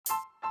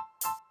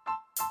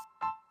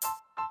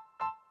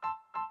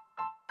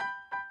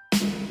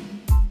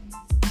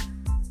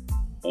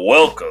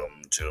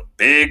Welcome to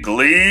Big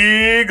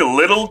League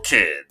Little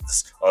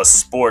Kids, a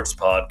sports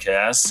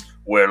podcast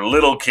where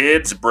little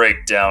kids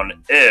break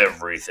down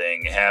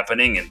everything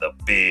happening in the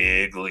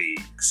big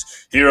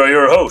leagues. Here are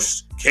your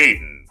hosts,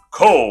 Caden,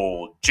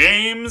 Cole,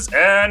 James,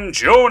 and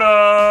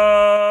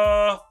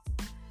Jonah.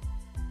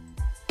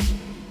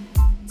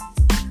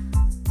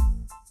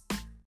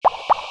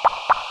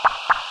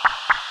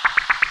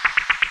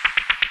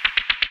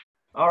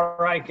 All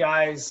right,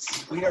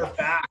 guys, we are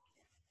back.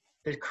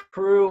 The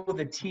crew,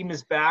 the team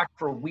is back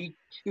for week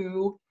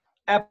 2,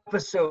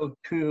 episode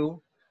 2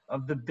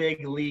 of the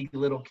Big League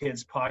Little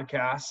Kids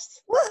podcast.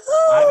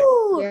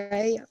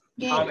 Woohoo!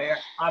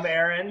 I'm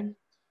Aaron,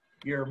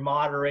 your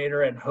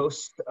moderator and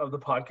host of the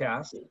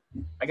podcast.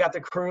 I got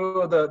the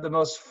crew of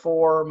the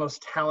four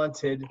most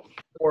talented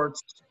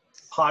sports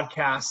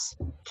podcast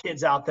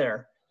kids out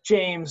there.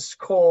 James,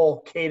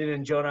 Cole, Caden,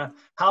 and Jonah.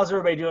 How's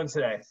everybody doing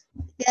today?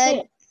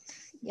 Good.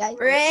 Yeah.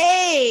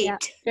 Great. Yeah.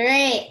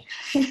 Great.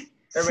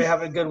 Everybody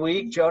having a good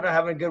week? Jonah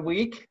having a good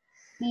week?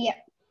 Yeah.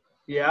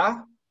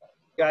 Yeah?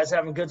 You guys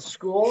having good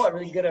school?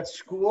 Everything good at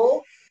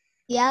school?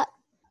 Yep.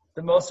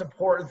 The most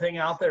important thing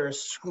out there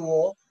is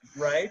school,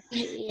 right?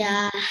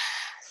 Yeah.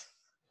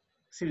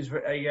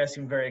 You guys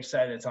seem very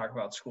excited to talk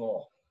about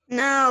school.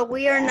 No,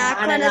 we are not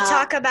I going to don't know.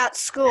 talk about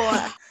school.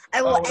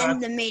 I will we're not-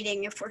 end the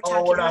meeting if we're talking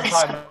Oh, we're not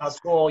about talking about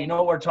school. You know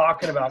what we're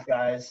talking about,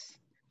 guys?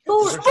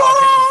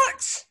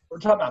 sports. We're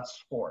talking about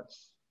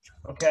sports,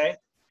 okay?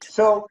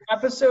 So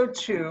episode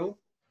 2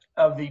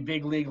 of the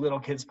Big League Little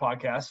Kids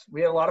podcast. We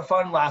had a lot of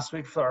fun last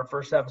week for our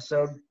first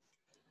episode.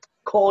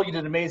 Cole, you did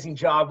an amazing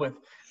job with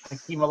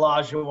Hakeem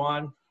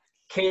Olajuwon.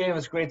 Kaden, it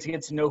was great to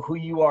get to know who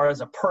you are as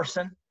a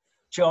person.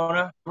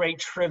 Jonah, great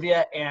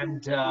trivia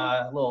and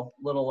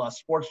little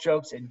sports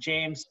jokes. And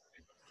James,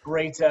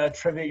 great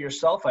trivia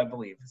yourself, I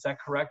believe. Is that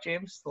correct,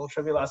 James? A little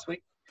trivia last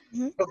week?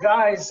 Mm-hmm. So,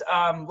 guys,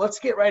 let's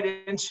get right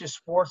into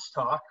sports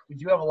talk. We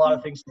do have a lot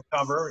of things to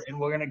cover, and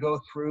we're going to go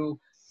through,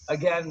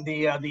 again,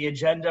 the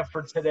agenda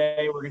for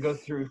today. We're going to go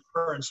through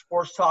current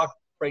sports talk,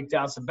 break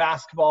down some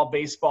basketball,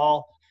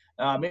 baseball,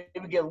 maybe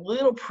get a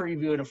little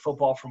preview into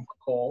football from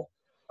Cole.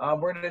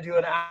 We're going to do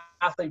an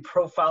athlete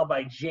profile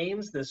by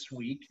James this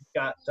week.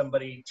 Got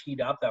somebody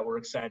teed up that we're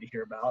excited to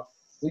hear about.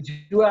 We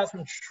do have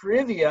some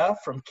trivia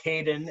from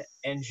Caden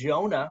and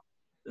Jonah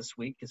this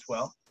week as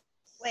well.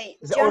 Wait,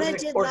 Is it- Jonah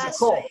did or is it last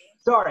Cole? week.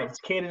 Sorry,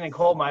 it's Caden and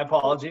Cole. My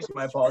apologies.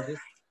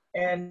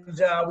 And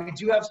we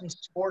do have some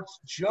sports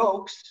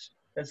jokes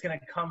that's going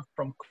to come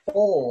from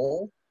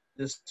Cole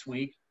this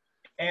week.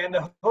 And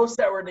the host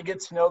that we're going to get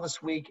to know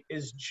this week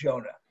is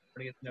Jonah.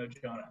 We're going to get to know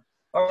Jonah.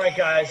 All right,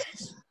 guys,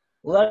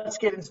 let's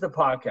get into the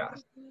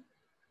podcast.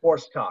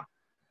 Sports talk.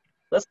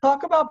 Let's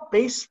talk about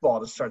baseball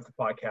to start the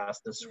podcast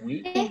this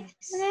week.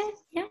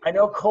 Yeah. I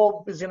know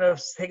Cole is going to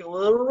take a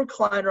little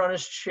recliner on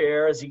his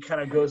chair as he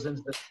kind of goes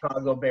into the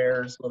Chicago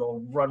Bears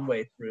little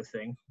runway through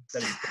thing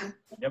that he's doing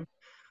him.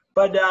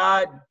 But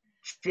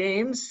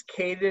James,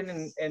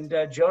 Caden,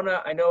 and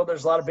Jonah, I know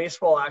there's a lot of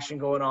baseball action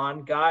going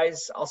on.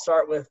 Guys, let's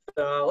start with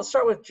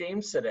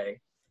James today.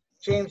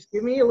 James,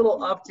 give me a little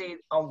update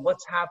on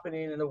what's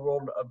happening in the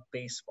world of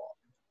baseball.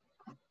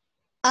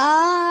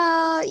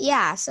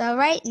 Yeah. So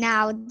right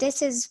now,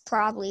 this is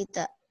probably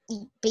the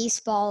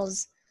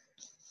baseball's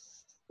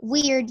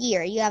weird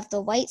year. You have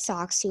the White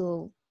Sox,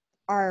 who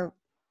are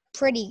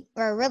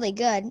really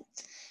good.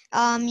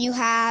 You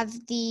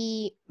have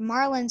the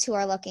Marlins, who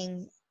are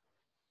looking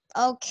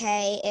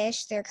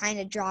okay-ish. They're kind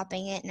of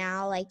dropping it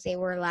now, like they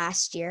were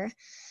last year.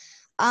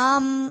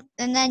 And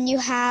then you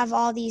have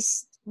all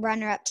these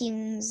runner-up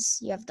teams.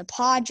 You have the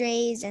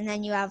Padres, and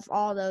then you have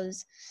all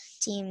those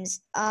teams.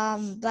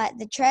 But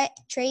the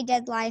trade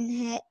deadline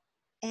hit,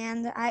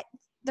 and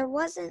there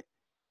wasn't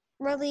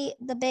really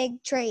the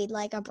big trade,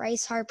 like a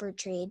Bryce Harper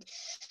trade.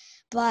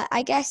 But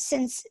I guess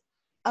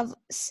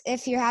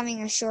if you're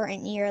having a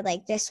shortened year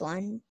like this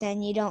one,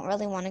 then you don't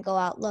really want to go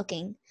out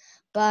looking.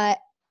 But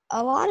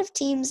a lot of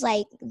teams,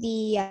 like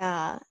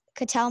the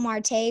Ketel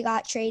Marte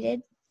got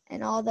traded,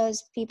 and all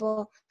those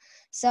people.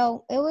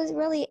 So it was a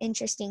really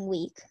interesting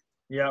week.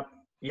 Yep.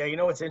 Yeah, you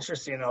know what's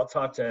interesting, and I'll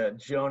talk to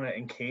Jonah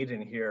and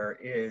Caden here,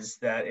 is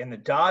that in the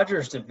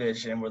Dodgers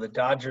division, where the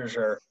Dodgers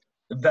are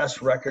the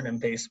best record in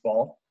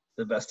baseball,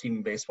 the best team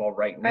in baseball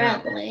right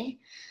now, Probably.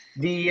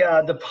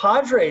 the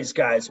Padres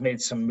guys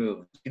made some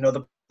moves. You know,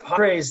 the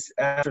Padres,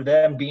 after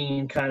them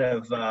being kind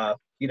of,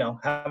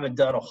 haven't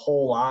done a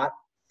whole lot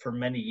for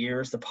many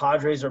years, the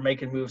Padres are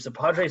making moves. The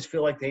Padres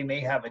feel like they may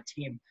have a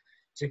team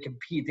to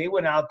compete. They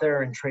went out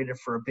there and traded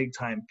for a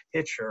big-time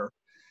pitcher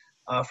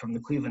from the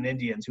Cleveland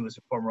Indians, who was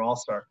a former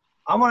All-Star.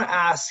 I want to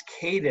ask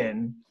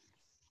Caden,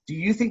 do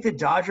you think the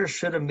Dodgers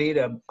should have made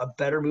a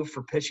better move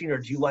for pitching, or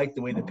do you like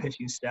the way the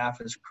pitching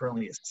staff is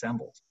currently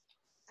assembled?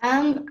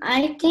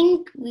 I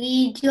think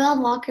we do have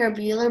Walker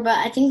Buehler, but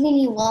I think we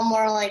need one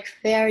more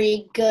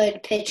very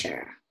good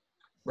pitcher.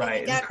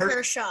 Right. We got And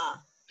Kershaw.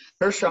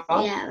 Kershaw.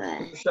 Yeah,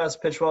 but Kershaw's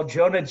pitched well.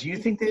 Jonah, do you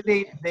think that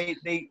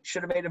they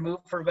should have made a move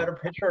for a better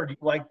pitcher, or do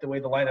you like the way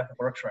the lineup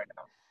works right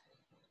now?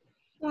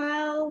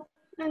 well,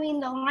 I mean,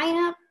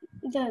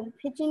 the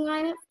pitching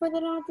lineup for the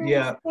Dodgers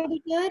Yeah. is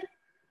pretty good,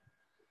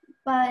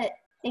 but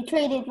they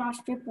traded Ross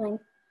Stripling.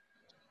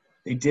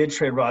 They did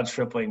trade Rod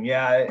Stripling,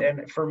 yeah.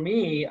 And for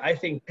me, I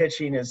think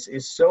pitching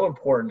is so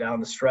important down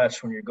the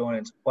stretch when you're going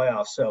into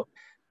playoffs. So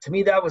to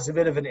me, that was a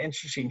bit of an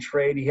interesting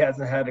trade. He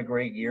hasn't had a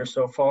great year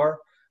so far,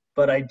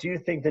 but I do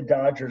think the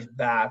Dodgers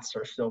bats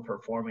are still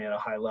performing at a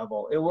high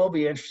level. It will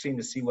be interesting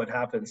to see what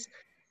happens.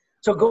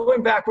 So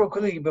going back real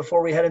quickly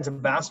before we head into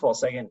basketball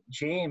second,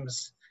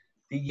 James,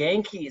 the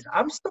Yankees,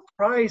 I'm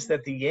surprised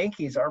that the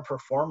Yankees aren't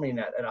performing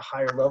at a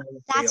higher level.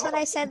 That's what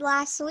I said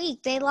last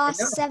week. They lost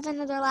know. 7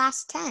 of their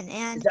last 10,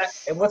 and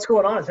And what's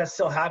going on? Is that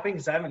still happening?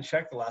 Because I haven't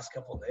checked the last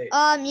couple of days.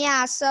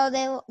 yeah. So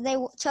they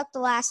took the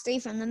last 3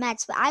 from the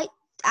Mets, but I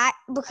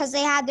because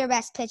they had their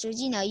best pitchers.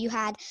 You know, you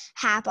had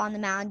Happ on the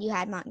mound, you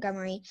had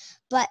Montgomery,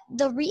 but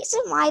the reason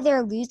why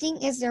they're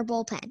losing is their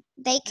bullpen.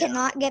 They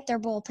cannot get their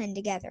bullpen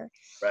together.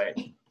 Right.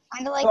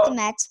 Kind of like the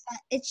Mets, but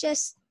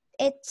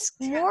it's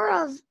more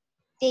of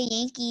the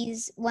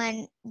Yankees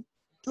when,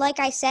 like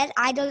I said,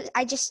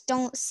 I just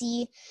don't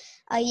see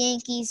a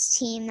Yankees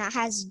team that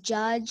has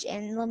Judge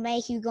and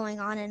LeMahieu going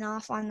on and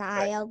off on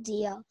the IL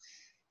deal.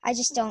 I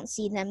just don't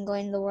see them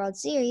going to the World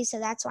Series, so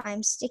that's why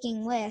I'm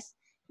sticking with,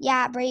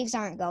 Braves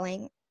aren't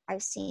going.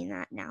 I've seen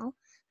that now.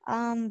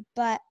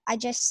 But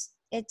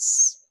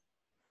it's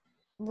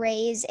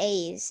Rays,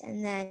 A's,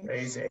 and then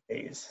Rays,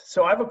 A's.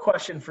 So I have a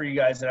question for you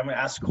guys, and I'm going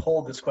to ask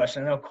Cole this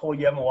question. I know, Cole,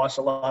 you haven't watched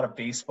a lot of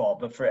baseball,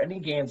 but for any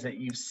games that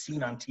you've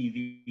seen on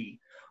TV,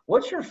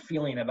 what's your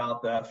feeling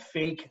about the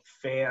fake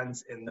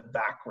fans in the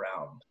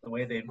background, the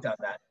way they've done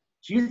that?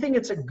 Do you think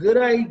it's a good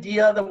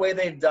idea the way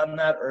they've done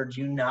that, or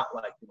do you not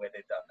like the way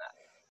they've done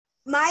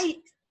that?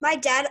 My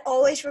dad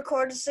always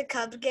records the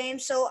Cubs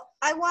games, so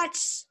I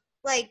watch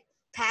like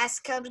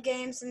past Cubs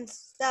games and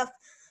stuff.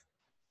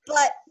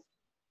 But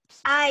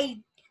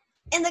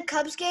in the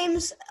Cubs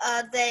games,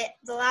 the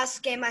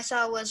last game I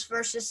saw was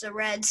versus the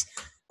Reds.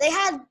 They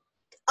had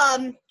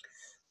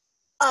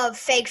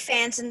fake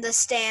fans in the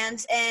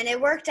stands, and it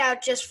worked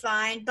out just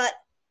fine. But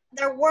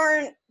they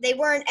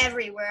weren't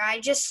everywhere.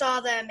 I just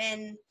saw them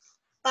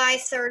by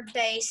third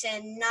base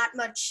and not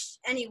much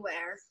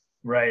anywhere.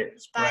 Right.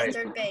 Just by right.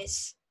 third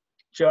base.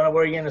 Jonah, what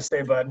are you going to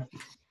say, bud?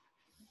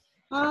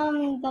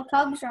 The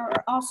Cubs are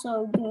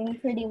also doing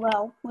pretty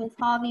well with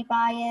Javi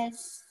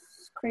Baez,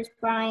 Chris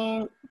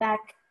Bryant back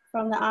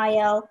from the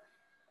IL,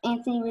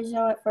 Anthony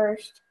Rizzo at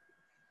first.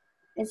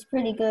 It's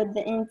pretty good.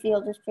 The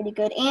infield is pretty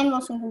good, and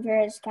Wilson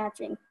Contreras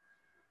catching.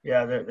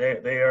 Yeah,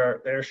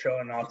 they're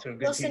showing off to a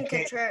good Wilson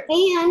team. Contreras.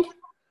 And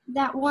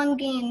that one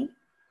game,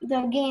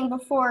 the game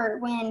before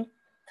when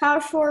Kyle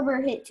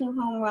Schwarber hit 2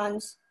 home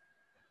runs,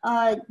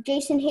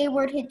 Jason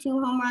Hayward hit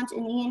 2 home runs,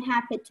 and Ian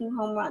Happ hit 2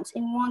 home runs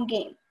in one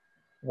game.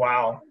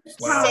 Wow.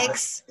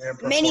 6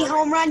 mini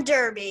home run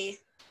derby.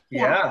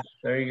 Yeah,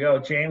 there you go.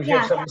 James, you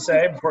have something to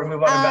say before we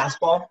move on to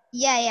basketball?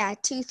 Yeah,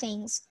 2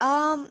 things.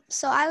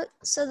 So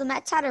the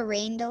Mets had a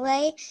rain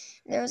delay.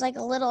 There was like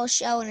a little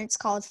show, and it's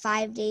called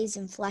 5 Days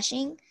in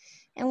Flushing.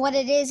 And what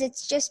it is,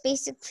 it's just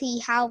basically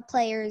how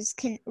players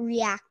can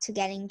react to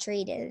getting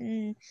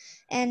traded.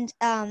 And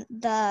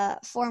the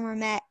former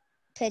Met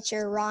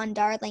pitcher Ron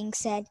Darling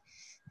said,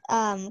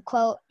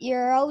 quote,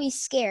 "You're always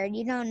scared.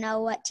 You don't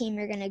know what team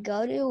you're going to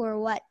go to or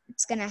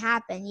what's going to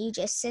happen. You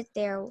just sit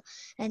there,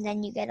 and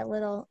then you get a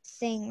little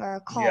thing or a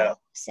call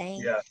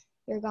saying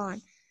you're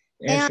gone."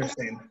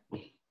 Interesting.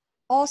 And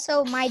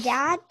also, my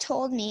dad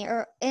told me,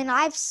 and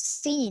I've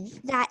seen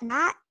that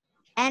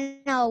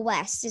NL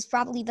West is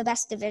probably the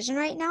best division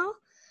right now,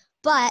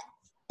 but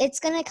it's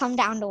going to come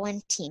down to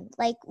one team.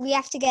 Like, we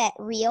have to get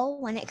real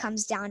when it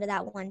comes down to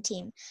that one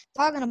team.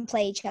 They're all going to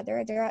play each other.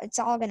 It's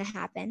all going to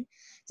happen.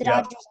 The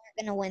Dodgers aren't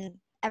going to win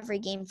every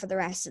game for the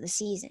rest of the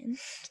season.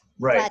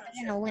 Right. But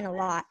they're going to win a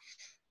lot.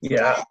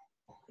 Yeah. But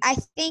I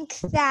think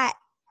that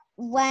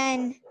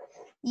when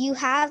you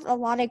have a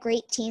lot of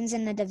great teams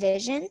in the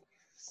division,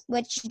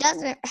 which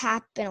doesn't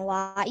happen a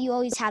lot, you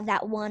always have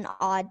that one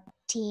odd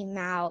team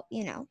out,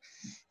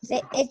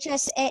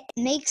 it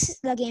makes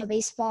the game of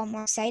baseball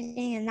more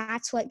exciting, and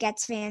that's what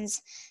gets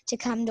fans to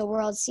come to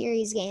World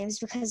Series games,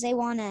 because they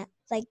want to,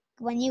 like,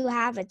 when you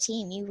have a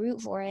team, you root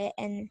for it,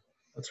 and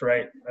that's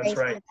right. Pray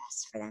for the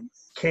best for them.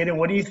 Kaden,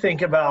 what do you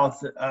think about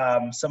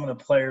some of the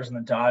players in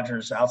the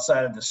Dodgers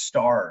outside of the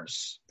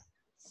stars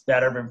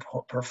that have been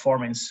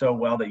performing so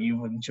well that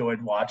you've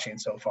enjoyed watching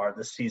so far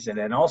this season,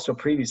 and also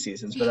previous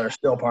seasons, but are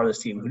still part of this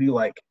team? Who do you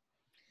like?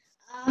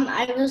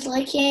 I was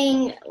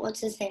liking,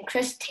 what's his name,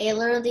 Chris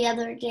Taylor the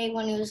other day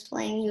when he was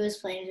playing. He was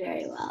playing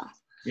very well.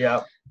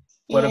 Yeah.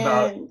 What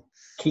about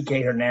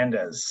Kike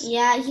Hernandez?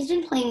 Yeah, he's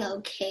been playing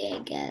okay, I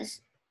guess.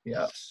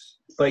 Yeah.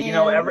 But,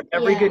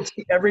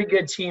 every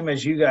good team,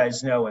 as you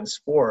guys know in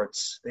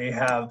sports, they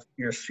have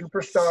your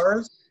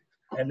superstars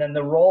and then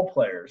the role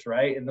players,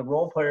 right? And the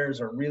role players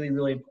are really,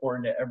 really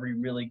important to every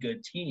really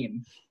good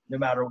team, no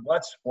matter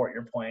what sport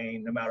you're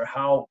playing, no matter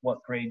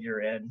what grade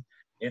you're in.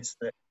 It's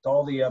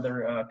all the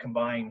other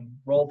combined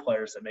role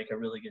players that make a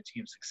really good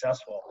team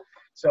successful.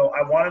 So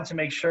I wanted to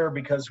make sure,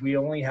 because we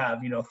only have,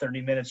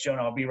 30 minutes,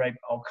 Jonah,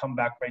 I'll come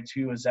back right to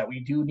you, is that we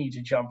do need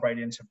to jump right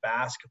into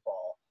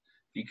basketball,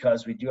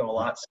 because we do have a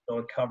lot still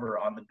to cover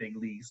on the Big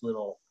League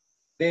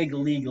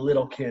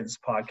Little Kids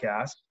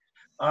podcast.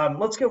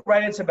 Let's get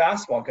right into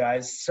basketball,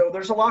 guys. So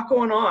there's a lot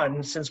going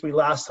on since we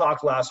last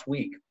talked last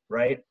week,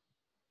 right?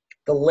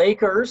 The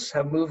Lakers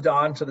have moved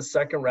on to the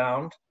second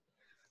round.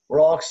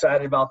 We're all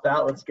excited about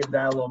that. Let's give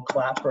that a little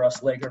clap for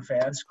us Laker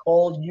fans.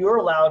 Cole, you're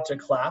allowed to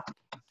clap.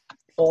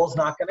 Cole's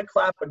not going to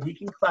clap, but he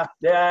can clap.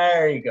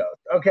 There you go.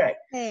 Okay.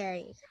 There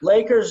you go.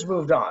 Lakers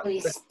moved on. We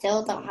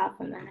still don't have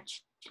a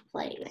match to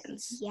play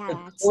against. Yeah,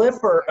 The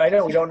Clipper, I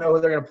know we don't know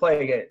who they're going to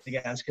play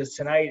against, because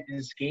tonight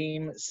is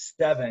Game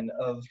 7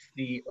 of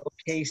the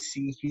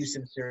OKC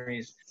Houston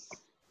series.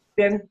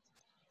 Then,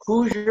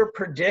 who's your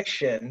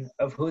prediction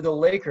of who the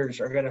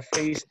Lakers are going to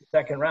face in the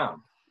second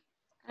round?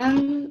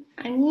 I'm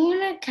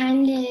gonna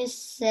kind of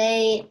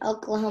say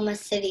Oklahoma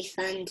City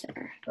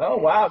Thunder. Oh,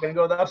 wow. Going to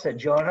go with the upset.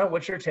 Jonah,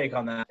 what's your take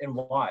on that and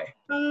why?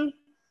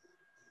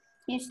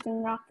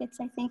 Houston Rockets,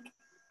 I think,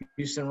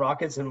 Houston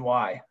Rockets, and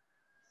why?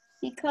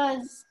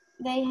 because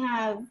they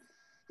have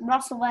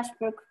Russell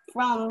Westbrook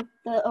from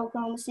the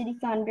Oklahoma City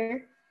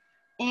Thunder,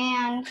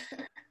 and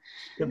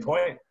Good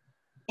point.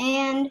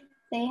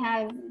 they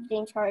have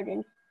James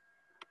Harden.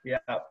 Yeah.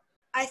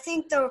 I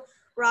think the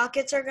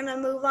Rockets are going to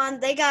move on.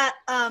 They got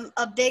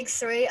a big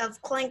three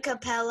of Clint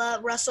Capella,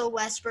 Russell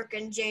Westbrook,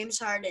 and James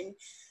Harden.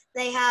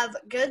 They have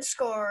good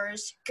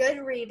scorers, good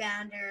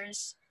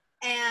rebounders,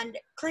 and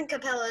Clint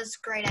Capella is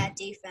great at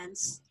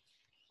defense.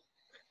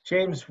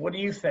 James, what do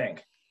you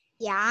think?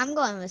 Yeah, I'm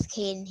going with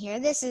Caden here.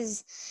 This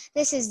is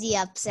the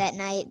upset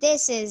night.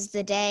 This is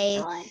the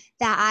day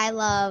that I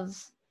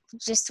love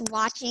just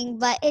watching.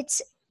 But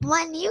it's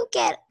when you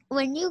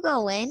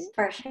go in,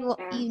 For sure.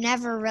 you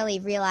never really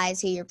realize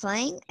who you're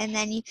playing, and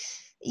then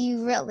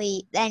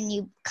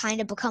you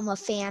kind of become a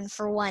fan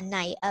for one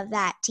night of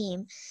that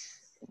team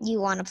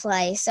you want to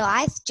play. So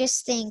I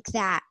just think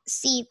that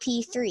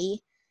CP3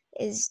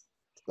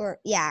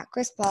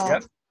 Chris Paul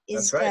Yep,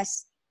 is that's right.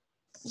 just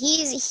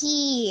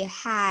he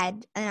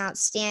had an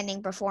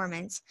outstanding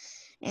performance,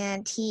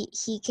 and he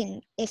can,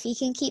 if he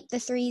can keep the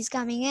threes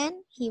coming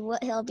in,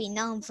 he'll be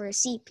known for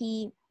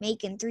CP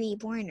making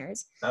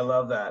 3-pointers. I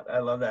love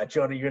that.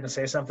 Jonah, you're going to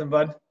say something,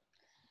 bud?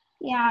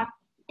 Yeah,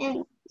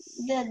 and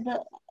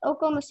the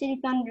Oklahoma City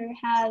Thunder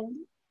have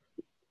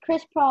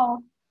Chris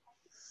Paul,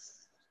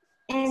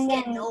 and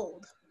Getting then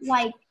old.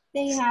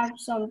 they have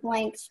some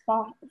blank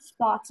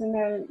spots in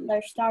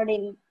their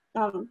starting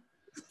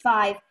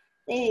five.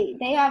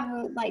 They have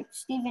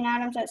Steven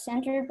Adams at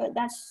center, but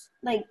that's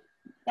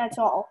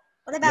all.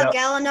 What about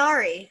Yep.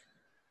 Gallinari?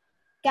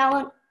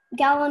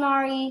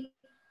 Gallinari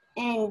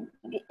and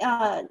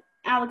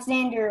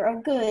Alexander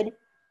are good.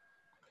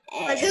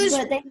 But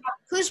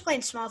who's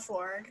playing small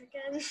forward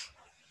again?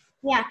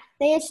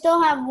 They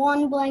still have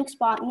one blank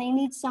spot, and they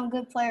need some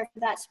good player for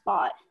that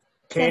spot.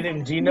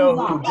 Caden, do you know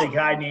who the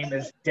guy named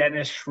is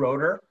Dennis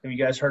Schroeder? Have you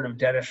guys heard of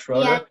Dennis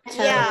Schroeder?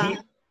 Yeah.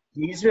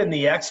 He's been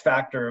the X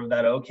factor of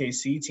that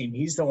OKC team.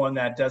 He's the one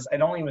that does – I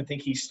don't even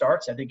think he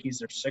starts. I think he's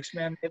their sixth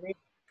man maybe.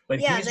 But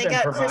Yeah, he's they been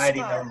got Chris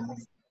providing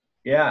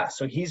Paul.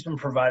 so he's been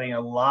providing a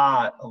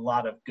lot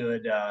of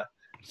good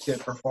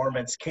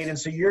performance. Caden,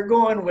 so you're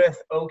going with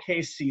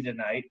OKC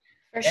tonight.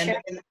 For sure.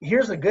 And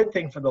here's the good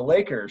thing for the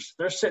Lakers.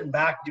 They're sitting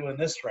back doing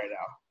this right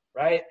now,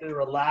 right? They're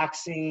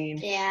relaxing.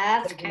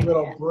 Yeah, that's Take a kind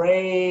little of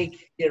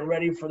break, get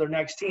ready for their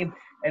next team.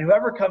 And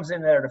whoever comes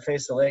in there to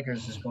face the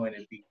Lakers is going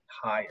to be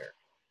tired,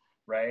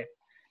 right?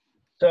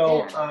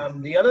 So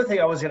the other thing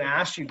I was going to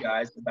ask you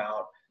guys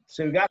about,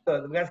 so we got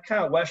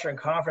kind of Western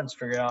Conference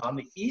figured out. On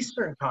the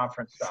Eastern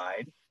Conference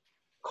side,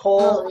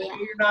 Cole,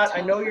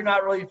 I know you're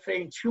not really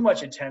paying too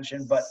much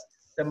attention, but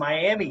the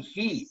Miami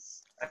Heat,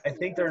 I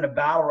think they're in a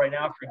battle right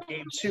now for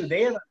Game 2.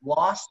 They haven't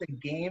lost a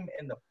game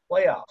in the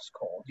playoffs,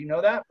 Cole. Do you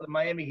know that for the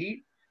Miami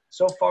Heat?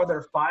 So far,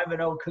 they're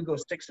 5-0, could go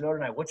 6-0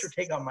 tonight. What's your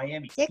take on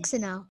Miami?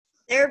 6-0.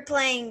 They're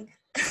playing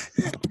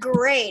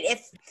great.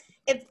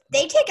 If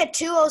they take a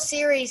 2-0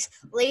 series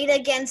lead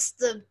against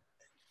the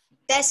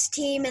best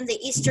team in the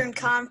Eastern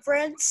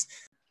Conference,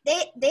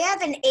 they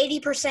have an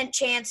 80%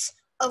 chance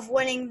of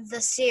winning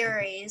the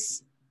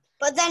series.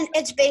 But then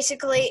it's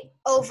basically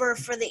over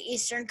for the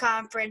Eastern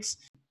Conference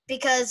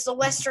because the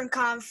Western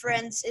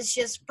Conference is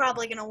just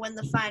probably going to win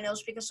the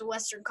finals because the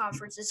Western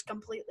Conference is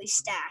completely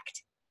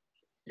stacked.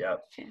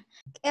 Yep.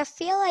 I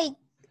feel like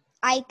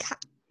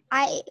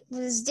I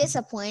was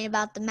disappointed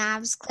about the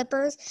Mavs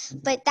Clippers,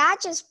 but that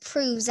just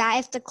proves that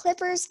if the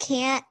Clippers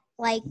can't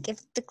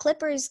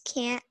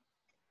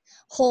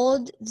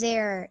hold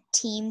their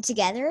team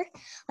together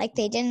like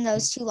they did in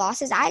those 2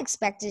 losses, I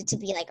expected it to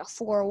be like a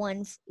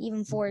 4-1,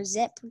 even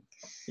 4-zip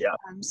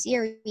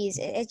series.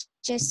 It's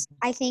just,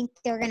 I think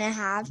they're going to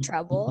have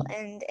trouble,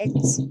 and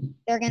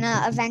they're going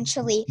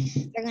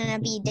to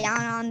be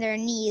down on their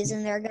knees,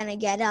 and they're going to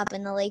get up,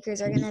 and the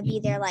Lakers are going to be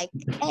there like,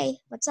 hey,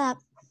 what's up?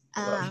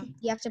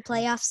 You have to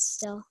play off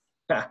still.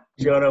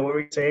 Jonah, what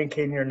were you saying?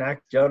 Caden, you're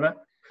next. Jonah?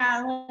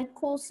 like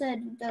Cole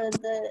said,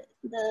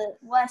 the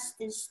West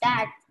is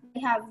stacked.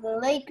 They have the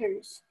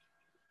Lakers,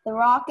 the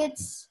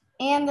Rockets,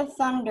 and the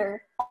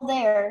Thunder all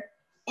there,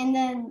 and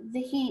then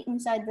the Heat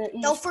inside the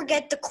East. Don't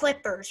forget the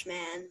Clippers,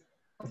 man.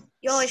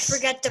 You always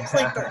forget the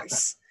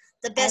Clippers,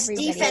 the best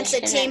Everybody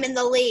defensive team in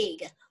the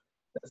league.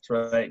 That's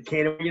right.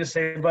 Kate, what are you going to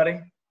say, buddy?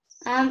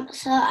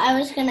 So I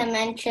was gonna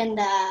mention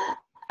the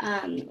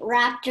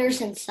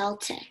Raptors and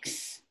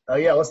Celtics, Oh,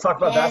 yeah, let's talk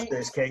about that And-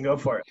 series, Kate. Go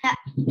for it.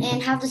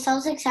 and how the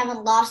Celtics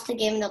haven't lost a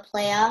game in the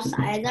playoffs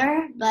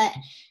either. But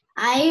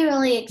I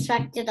really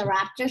expected the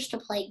Raptors to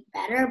play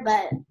better,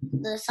 but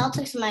the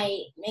Celtics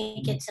might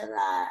make it to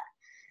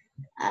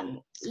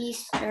the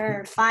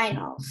Eastern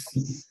Finals.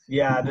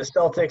 Yeah, the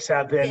Celtics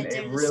have been Yeah,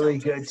 they're a the really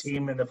good Celtics.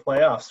 team in the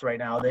playoffs right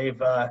now.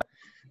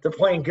 They're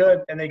playing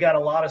good, and they got a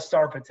lot of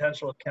star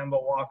potential.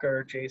 Kemba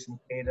Walker, Jason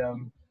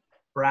Tatum,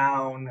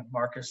 Brown,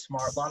 Marcus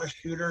Smart, a lot of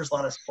shooters, a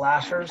lot of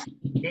splashers.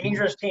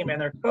 Dangerous team,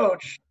 and their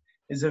coach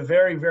is a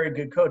very, very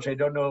good coach. I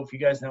don't know if you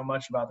guys know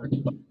much about their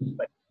coach,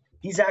 but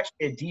he's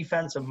actually a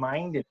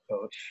defensive-minded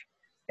coach,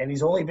 and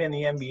he's only been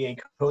the NBA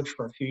coach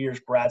for a few years,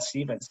 Brad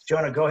Stevens.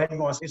 Jonah, go ahead. You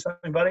want to say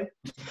something, buddy?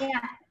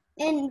 Yeah,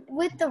 and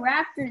with the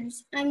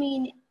Raptors, I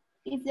mean,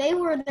 if they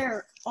were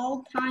their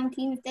all-time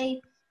team, if they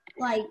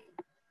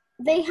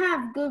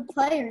have good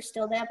players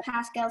still. They have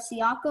Pascal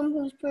Siakam,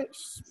 who's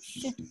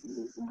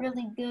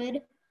really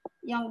good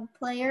young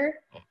player,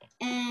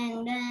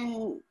 and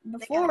then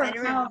before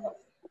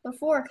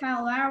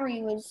Kyle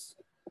Lowry was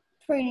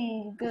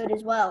pretty good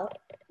as well.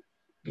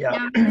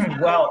 Yeah.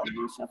 Now- Well,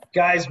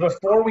 guys,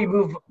 before we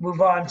move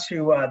on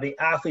to the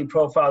athlete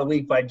profile of the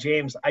week by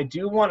James, I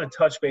do want to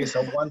touch base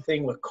on one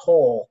thing with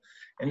Cole.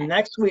 And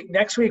next week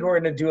we're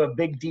going to do a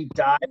big deep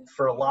dive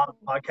for a lot of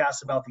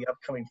podcasts about the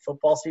upcoming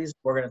football season.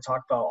 We're going to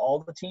talk about all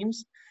the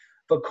teams.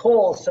 But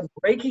Cole, some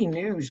breaking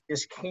news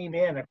just came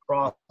in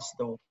across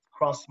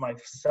my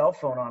cell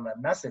phone on a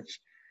message.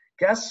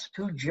 Guess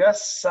who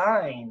just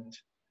signed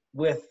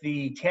with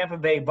the Tampa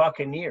Bay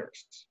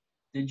Buccaneers?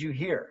 Did you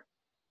hear?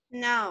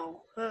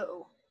 No,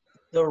 who?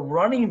 The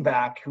running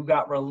back who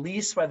got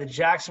released by the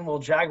Jacksonville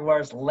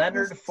Jaguars,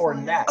 Leonard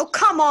Fournette, Oh,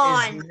 come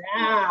on. is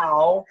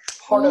now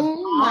part of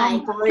Oh my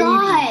Tom Brady's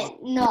God,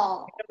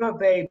 no. Tampa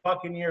Bay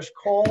Buccaneers.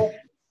 Cole,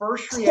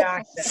 first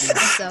reaction.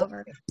 It's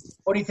over.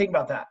 What do you think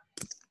about that?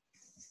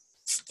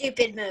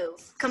 Stupid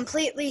move.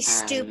 Completely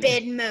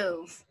stupid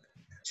move.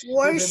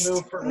 Worst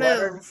Stupid for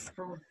Leonard.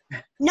 move.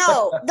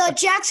 No, the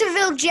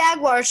Jacksonville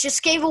Jaguars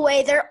just gave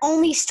away their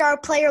only star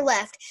player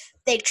left.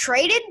 They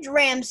traded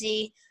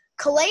Ramsey.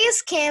 Calais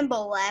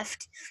Campbell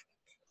left.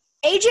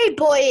 AJ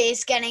Boye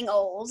is getting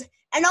old.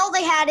 And all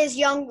they had is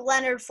young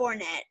Leonard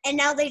Fournette. And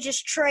now they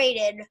just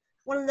traded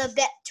one of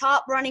the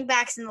top running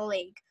backs in the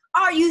league.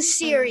 Are you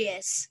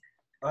serious?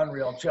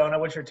 Unreal. Jonah,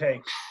 what's your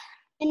take?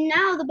 And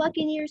now the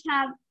Buccaneers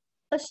have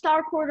a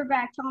star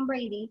quarterback, Tom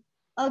Brady,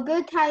 a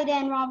good tight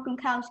end, Rob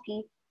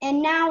Gronkowski,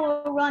 and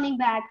now a running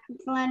back,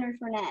 Leonard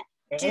Fournette,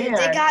 Dude,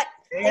 they got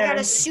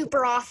a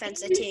super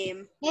offensive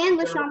team. and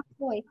LaShawn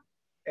McCoy.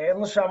 And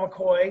LaShawn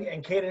McCoy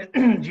and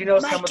Kaden. Do you know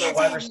some Mike of the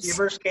wide Evans.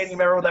 receivers? Kaden, you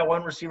remember that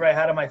one receiver I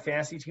had on my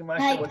fantasy team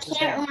last year? I What's his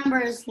can't name?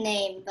 remember his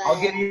name, but I'll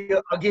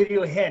give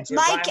you a hint. It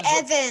Mike rhymes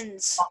with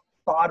Evans.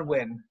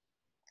 Godwin.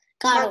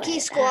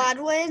 Marquise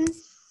Godwin.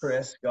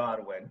 Chris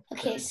Godwin.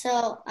 Okay,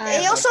 so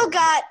They also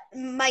got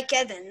Mike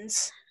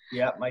Evans.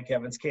 Yeah, Mike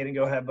Evans. Kaden,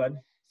 go ahead, bud.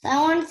 I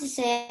wanted to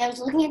say I was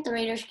looking at the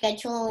Raiders'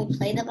 schedule when we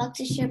played the Bucs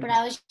this year, but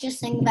I was just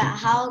thinking about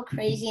how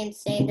crazy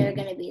insane they're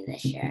going to be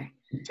this year.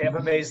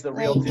 Tampa Bay's the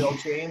real deal.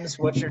 James,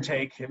 what's your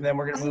take? And then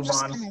we're going to I'm move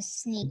just on. gonna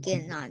sneak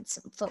in on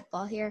some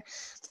football here,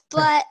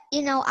 but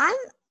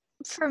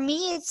for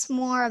me it's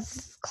more of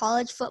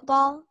college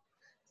football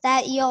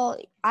that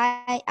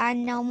I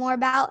know more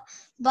about.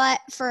 But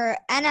for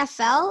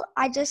NFL,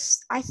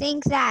 I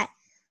think that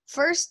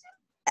first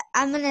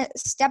I'm gonna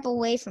step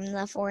away from the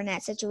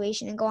Fournette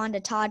situation and go on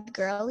to Todd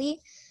Gurley.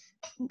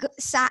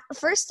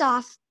 First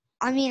off,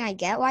 I mean I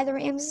get why the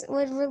Rams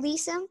would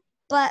release him,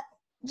 but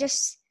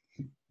just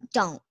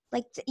don't.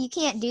 You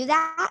can't do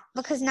that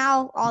because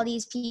now all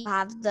these people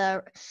have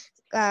the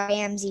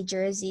Ramsey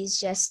jerseys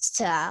just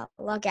to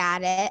look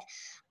at it.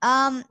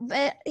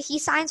 But he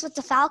signs with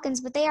the Falcons,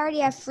 but they already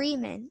have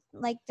Freeman.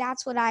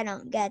 That's what I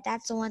don't get.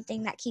 That's the one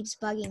thing that keeps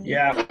bugging me.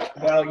 Yeah.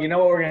 Well, you know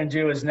what we're going to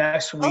do is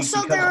next week,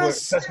 Also,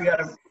 because we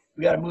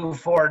got to move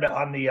forward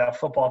on the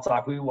football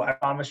talk. I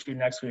promise you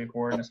next week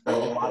we're going to spend a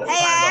lot of time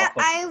Hey, about I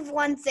football. have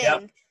one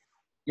thing.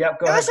 Yep,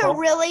 go There ahead, was a Cole.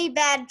 really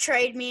bad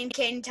trade me and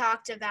Kane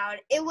talked about.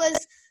 It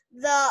was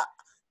the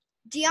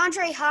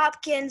DeAndre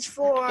Hopkins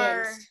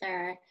for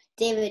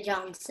David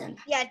Johnson.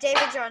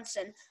 David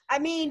Johnson. I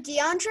mean,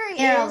 DeAndre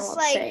Terrible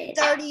is trade.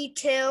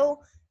 32,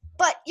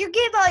 but you're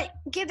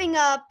giving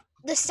up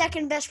the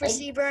second best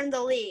receiver in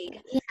the league.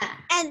 Yeah.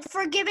 And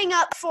for giving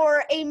up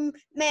for a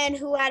man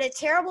who had a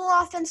terrible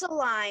offensive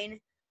line,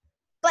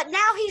 but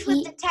now he's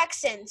with the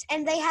Texans,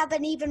 and they have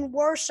an even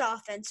worse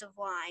offensive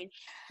line.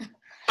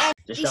 And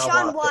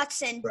Deshaun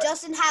Watson Right.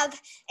 doesn't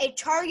have a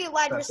target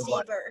wide That's the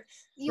one. receiver.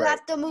 You Right.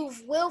 have to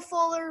move Will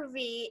Fuller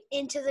V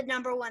into the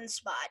number one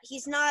spot.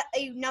 He's not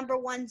a number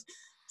one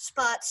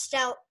spot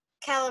stout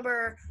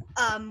caliber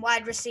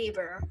wide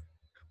receiver.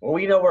 Well,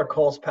 we know where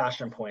Cole's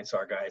passion points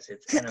are, guys.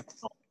 It's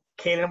NFL.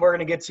 Kaden, we're going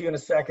to get to you in a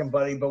second,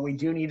 buddy, but we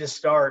do need to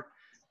start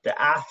the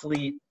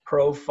athlete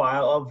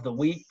profile of the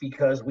week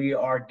because we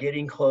are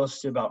getting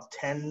close to about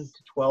 10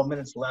 to 12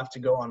 minutes left to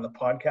go on the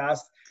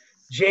podcast.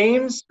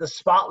 James, the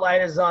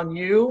spotlight is on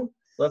you.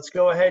 Let's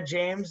go ahead,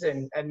 James,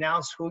 and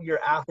announce who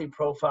your athlete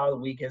profile of the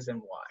week is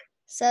and why.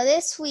 So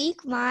this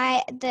week,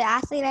 the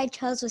athlete I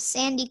chose was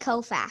Sandy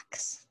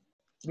Koufax.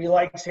 We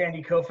like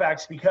Sandy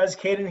Koufax because,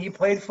 Kaden, he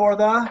played for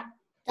the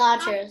 –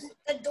 Dodgers.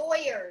 The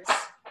Doyers.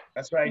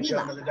 That's right,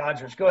 Jonah, the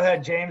Dodgers. Go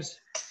ahead, James.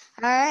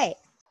 All right.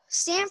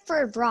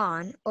 Sanford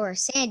Braun, or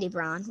Sandy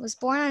Braun, was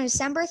born on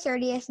December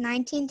 30th,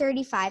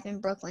 1935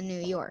 in Brooklyn, New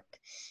York.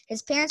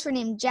 His parents were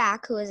named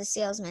Jack, who was a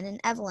salesman, and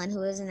Evelyn, who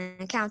was an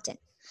accountant.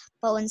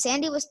 But when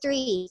Sandy was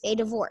 3, they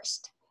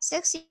divorced.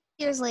 6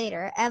 years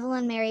later,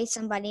 Evelyn married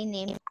somebody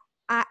named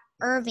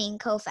Irving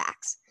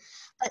Koufax.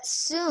 But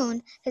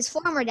soon, his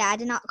former dad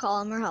did not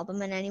call him or help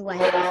him in any way.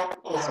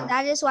 So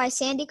that is why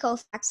Sandy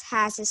Koufax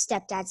has his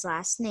stepdad's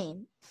last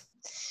name.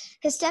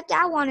 His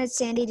stepdad wanted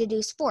Sandy to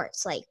do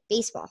sports, like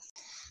baseball.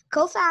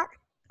 Koufax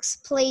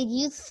played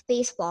youth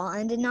baseball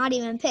and did not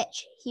even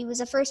pitch. He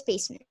was a first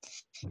baseman.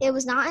 It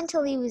was not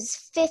until he was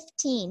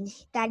 15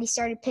 that he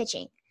started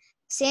pitching.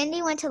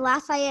 Sandy went to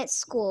Lafayette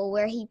School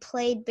where he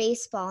played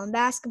baseball and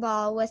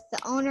basketball with the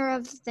owner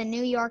of the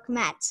New York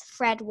Mets,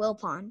 Fred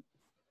Wilpon.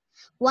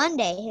 One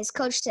day, his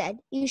coach said,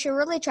 "You should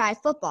really try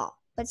football."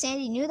 But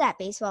Sandy knew that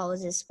baseball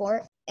was his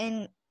sport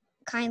and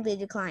kindly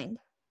declined.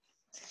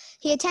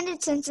 He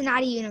attended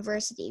Cincinnati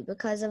University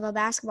because of a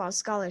basketball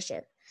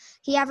scholarship.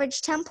 He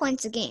averaged 10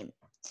 points a game.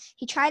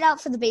 He tried out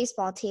for the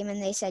baseball team,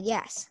 and they said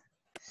yes.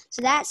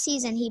 So that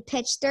season, he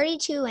pitched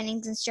 32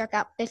 innings and struck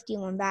out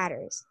 51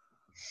 batters.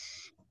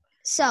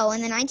 So in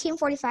the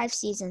 1945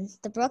 season,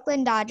 the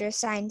Brooklyn Dodgers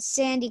signed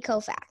Sandy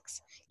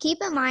Koufax.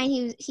 Keep in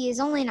mind, he is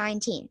only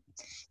 19.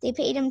 They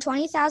paid him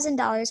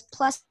 $20,000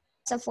 plus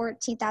a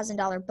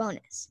 $14,000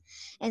 bonus.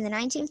 In the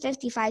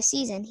 1955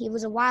 season, he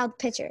was a wild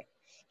pitcher.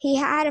 He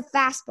had a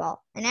fastball,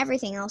 and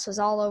everything else was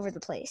all over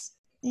the place.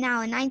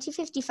 Now, in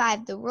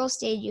 1955, the rule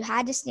stated you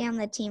had to stay on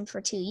the team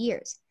for 2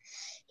 years.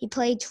 He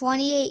played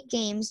 28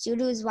 games due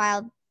to his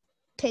wild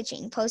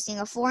pitching, posting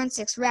a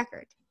 4-6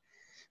 record.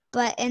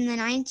 But in the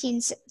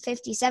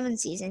 1957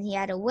 season, he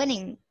had a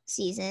winning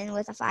season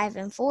with a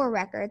 5-4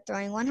 record,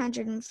 throwing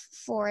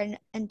 104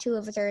 and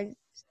 2/3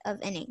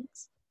 of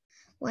innings.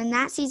 When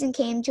that season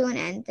came to an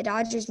end, the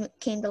Dodgers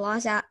came to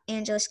Los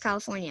Angeles,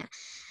 California.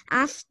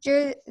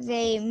 After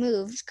they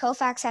moved,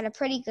 Koufax had a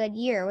pretty good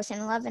year with an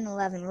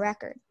 11-11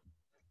 record.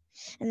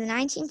 In the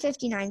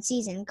 1959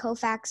 season,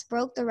 Koufax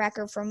broke the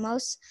record for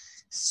most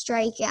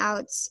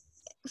strikeouts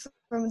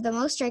in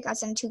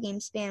a 2-game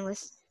span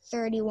with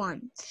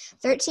 31.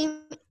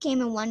 13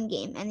 came in one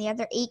game, and the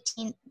other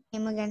 18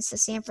 came against the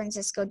San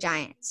Francisco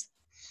Giants.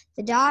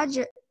 The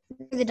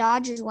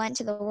Dodgers went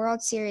to the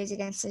World Series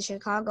against the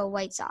Chicago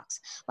White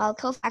Sox. While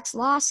Koufax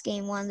lost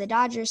Game 1, the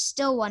Dodgers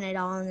still won it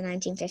all in the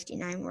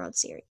 1959 World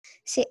Series.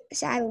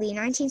 Sadly,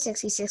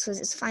 1966 was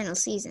his final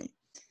season.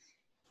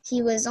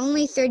 He was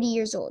only 30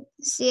 years old.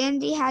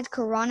 Sandy had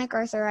chronic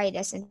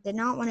arthritis and did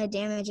not want to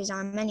damage his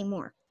arm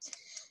anymore.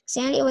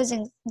 Sandy was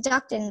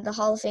inducted into the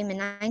Hall of Fame in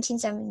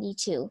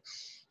 1972.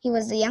 He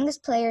was the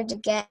youngest player to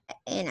get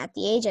in at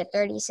the age of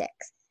 36.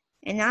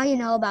 And now you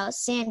know about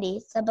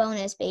Sandy, the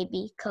bonus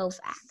baby,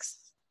 Koufax.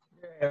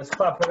 Yeah, let's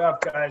clap it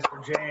up, guys, for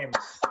James.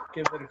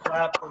 Give it a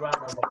clap, a round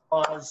of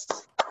applause.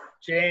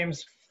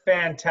 James,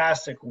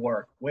 fantastic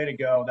work. Way to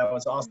go. That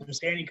was awesome.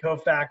 Sandy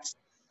Koufax,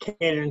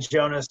 Kaden and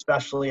Jonah,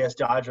 especially as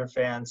Dodger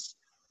fans,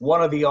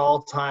 one of the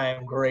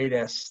all-time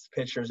greatest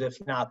pitchers,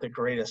 if not the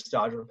greatest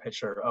Dodger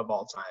pitcher of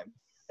all time.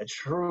 A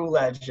true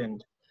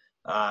legend.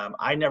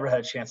 I never had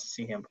a chance to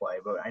see him play,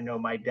 but I know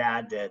my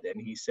dad did,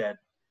 and he said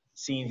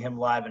seeing him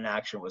live in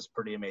action was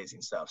pretty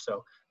amazing stuff.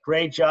 So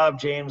great job,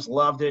 James.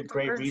 Loved it.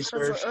 Great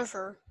research.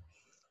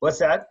 What's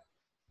that?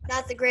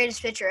 Not the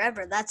greatest pitcher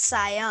ever. That's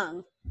Cy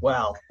Young.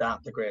 Well,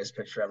 not the greatest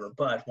pitcher ever,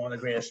 but one of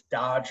the greatest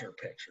Dodger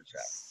pitchers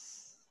ever.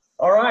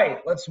 All right,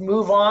 let's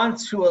move on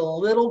to a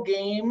little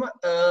game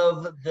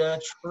of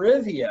the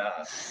trivia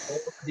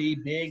for the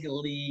Big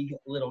League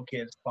Little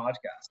Kids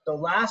podcast. So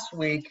last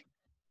week,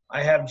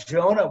 I have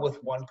Jonah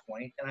with 1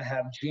 point, and I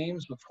have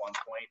James with 1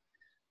 point.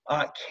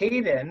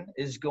 Kaden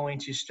is going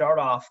to start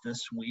off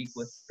this week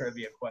with a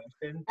trivia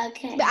question.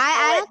 Okay. But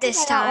I don't this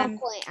think I got time. 1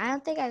 point. I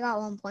don't think I got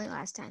 1 point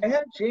last time. I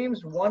had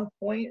James 1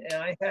 point,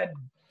 and I had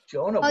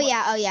Jonah 1 Oh,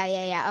 yeah.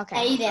 Yeah,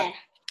 Okay. you did.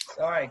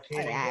 All right, Kaden,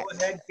 Okay. go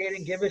ahead,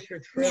 Kaden. Give us your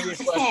trivia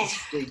question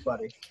this week,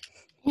 buddy.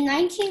 In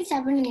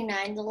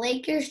 1979, the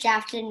Lakers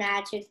drafted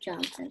Magic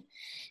Johnson.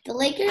 The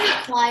Lakers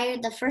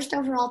acquired the first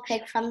overall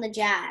pick from the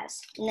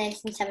Jazz in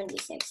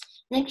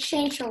 1976. in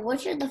exchange for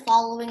which of the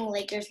following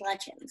Lakers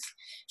legends?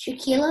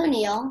 Shaquille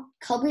O'Neal,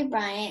 Kobe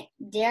Bryant,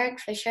 Derek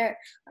Fisher,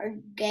 or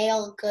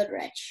Gail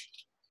Goodrich?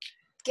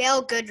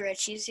 Gail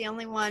Goodrich. He's the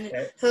only one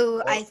Okay.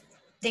 who I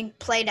think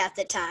played at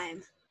the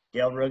time.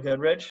 Gail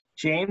Goodrich.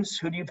 James,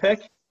 who do you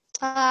pick?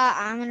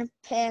 I'm gonna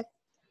pick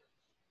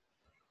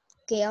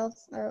Gail.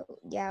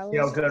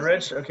 Gail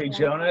Goodrich. Okay,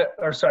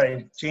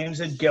 James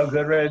and Gail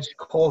Goodrich.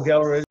 Cole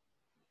Goodrich.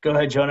 Go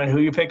ahead, Jonah. Who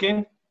are you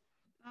picking?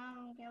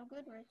 Gail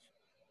Goodrich.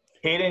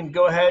 Hayden,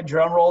 go ahead.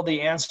 Drum roll.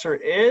 The answer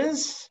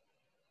is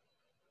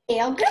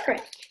Gail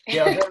Goodrich.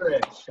 Gail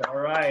Goodrich. All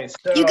right.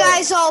 So, You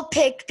guys all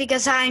picked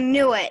because I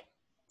knew it.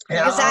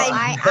 Because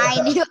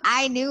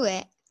I knew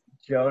it.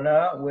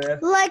 Jonah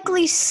with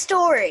Likely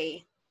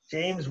story.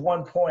 James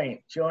 1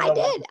 point. Jonah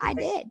I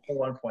did.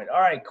 1 point.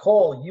 All right,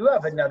 Cole, you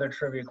have another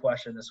trivia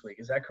question this week.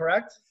 Is that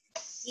correct?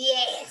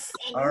 Yes,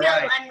 and All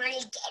right. I'm going to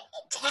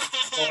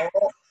get it.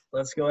 Cole,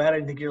 let's go ahead.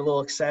 I think you're a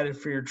little excited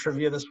for your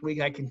trivia this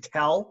week. I can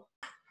tell.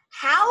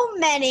 How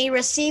many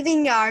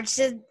receiving yards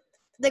did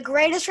the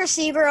greatest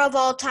receiver of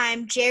all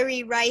time,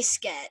 Jerry Rice,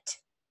 get?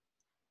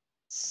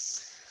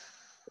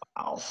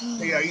 Wow. So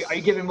are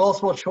you giving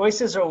multiple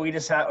choices, or they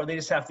just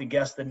have to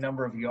guess the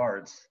number of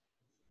yards?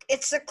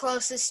 It's the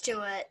closest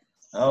to it.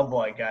 Oh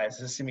boy, guys,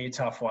 this is gonna be a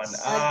tough one.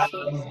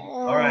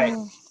 All right,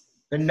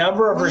 the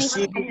number of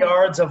receiving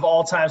yards of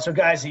all time. So,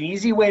 guys, an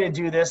easy way to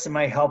do this, it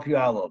might help you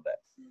out a little bit.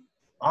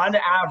 On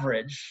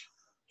average,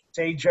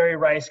 say Jerry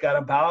Rice got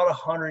about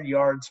 100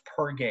 yards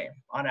per game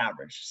on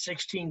average,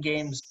 16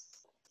 games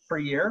per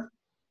year.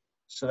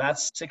 So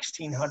that's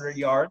 1,600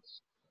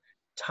 yards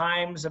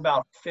times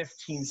about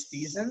 15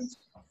 seasons,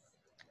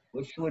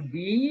 which would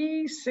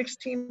be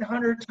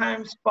 1,600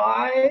 times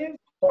 5.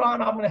 Hold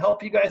on, I'm going to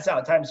help you guys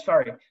out.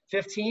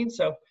 15.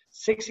 So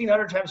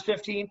 1,600 times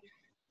 15,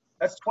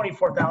 that's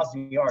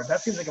 24,000 yards.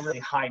 That seems like a really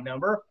high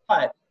number,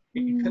 but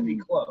it could be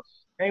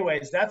close.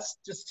 Anyways, that's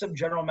just some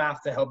general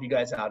math to help you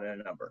guys out in a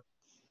number.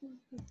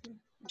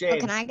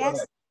 James, can I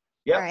guess?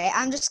 Yep. All right,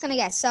 I'm just gonna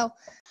guess. So,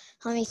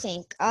 let me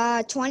think.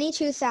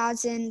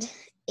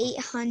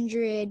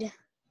 22,880,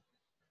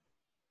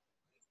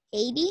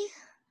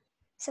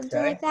 something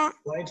Okay. like that.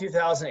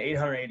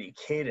 22,880.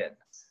 Caden.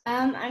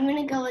 I'm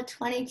going to go with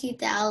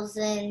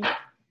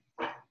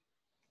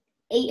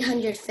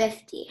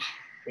 22,850.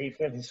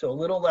 850. So a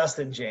little less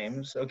than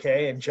James.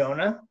 Okay. And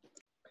Jonah?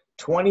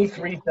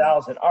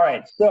 23,000. All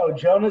right. So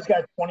Jonah's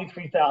got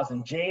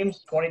 23,000.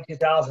 James,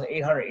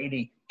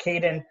 22,880.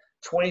 Caden,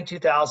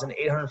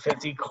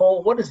 22,850.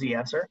 Cole, what is the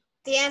answer?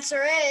 The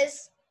answer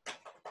is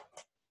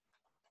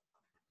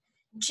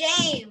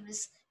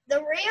James. The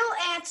real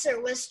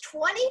answer was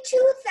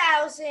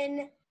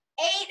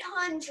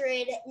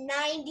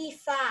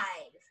 22,895.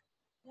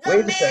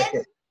 Wait a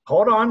second.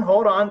 Hold on.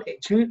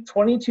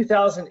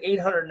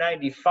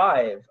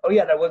 22,895. Oh,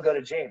 yeah, that would go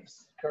to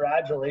James.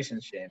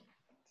 Congratulations, James.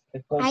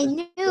 I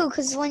knew,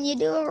 because when you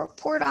do a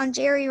report on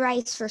Jerry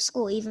Rice for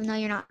school, even though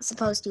you're not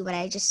supposed to, but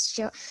I just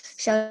showed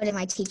it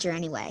my teacher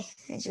anyway.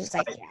 And she was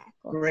like, yeah.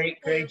 Cool. Great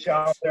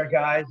job there,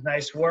 guys.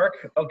 Nice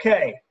work.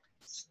 Okay.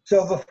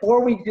 So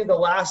before we do the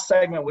last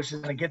segment, which is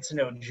going to get to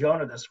know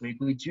Jonah this week,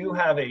 we do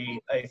have a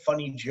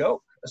funny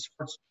joke, a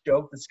sports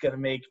joke that's going to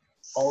make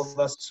all of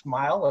us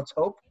smile, let's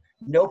hope.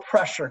 No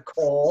pressure,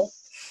 Cole.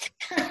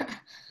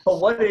 But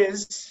what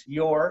is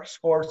your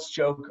sports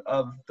joke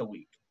of the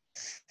week?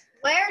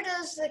 Where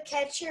does the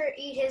catcher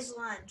eat his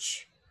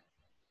lunch?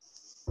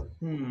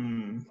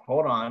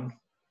 Hold on.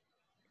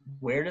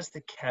 Where does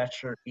the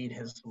catcher eat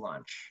his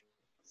lunch?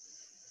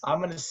 I'm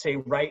going to say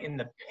right in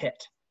the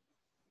pit.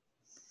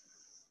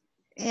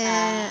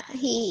 Yeah,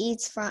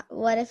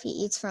 what if he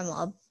eats from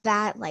a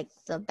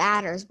the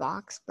batter's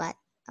box, but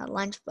a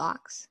lunch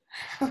box?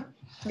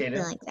 Something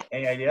like that.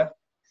 Any idea?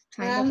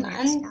 I'm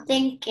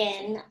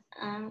thinking.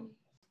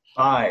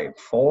 5,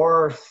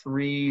 4,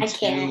 3,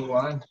 2,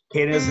 1.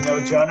 Katie doesn't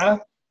know. Jonah?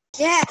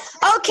 Yeah.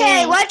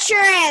 Okay, what's your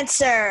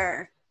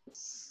answer?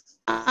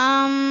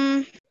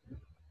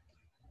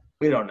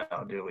 We don't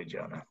know, do we,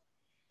 Jonah?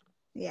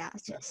 Yeah.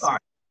 It's just, All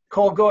right.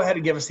 Cole, go ahead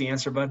and give us the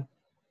answer, bud.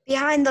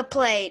 Behind the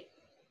plate.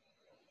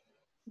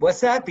 What's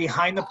that?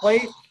 Behind the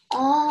plate?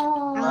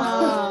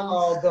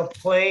 Oh. The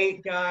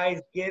plate,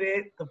 guys. Get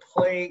it? The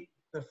plate,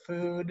 the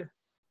food.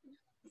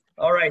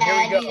 All right, here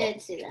we go.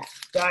 Didn't see that.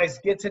 Guys,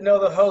 get to know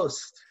the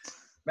host.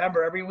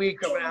 Remember, every week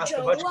I'm going to ask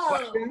a bunch of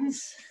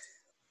questions,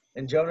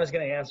 and Jonah's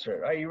going to answer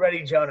it. Are you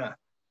ready, Jonah?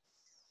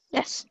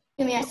 Yes.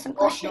 Can we ask some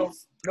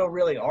questions? No,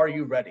 really, are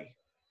you ready?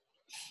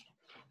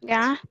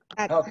 Yeah.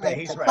 Okay,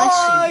 he's ready.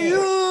 Are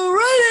you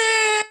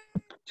ready?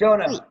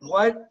 Jonah,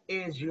 what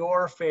is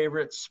your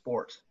favorite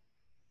sport?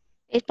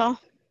 Baseball.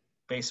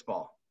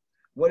 Baseball.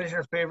 What is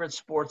your favorite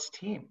sports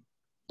team?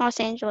 Los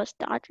Angeles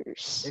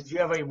Dodgers. Did you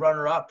have a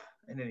runner-up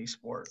in any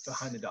sport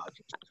behind the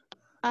Dodgers?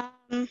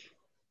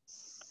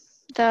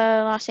 The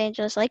Los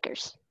Angeles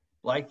Lakers.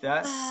 Like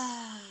that?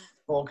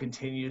 Cole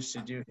continues to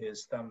do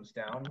his thumbs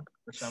down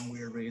for some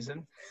weird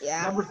reason.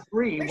 yeah. Number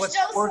 3, There's what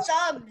no sports?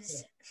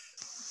 thumbs.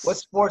 What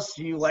sports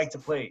do you like to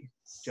play,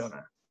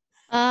 Jonah?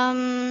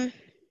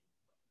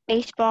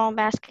 baseball and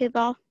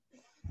basketball.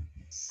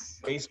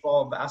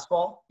 Baseball,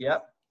 basketball.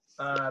 Yep.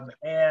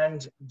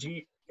 And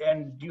do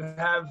you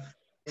have,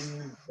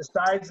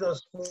 besides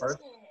those sports,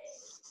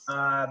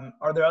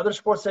 are there other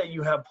sports that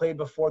you have played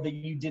before that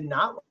you did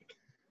not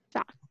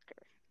like?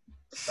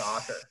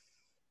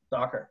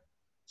 Soccer.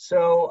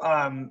 So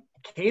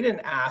Caden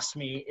asked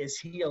me, is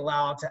he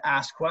allowed to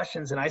ask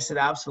questions? And I said,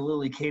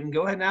 absolutely. Caden,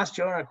 go ahead and ask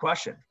Jonah a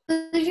question.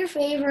 Who's your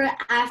favorite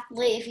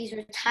athlete, if he's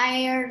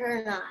retired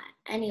or not?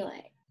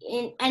 Anyway,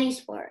 in any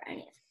sport,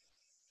 anything.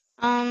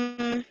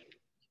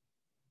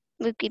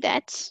 Mookie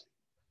Betts.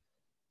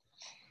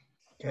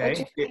 Okay. What's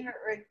your favorite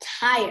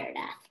retired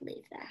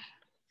athlete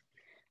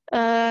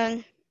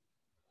then?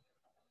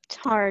 It's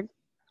hard.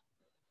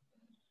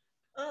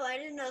 Oh, I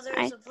didn't know there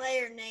was a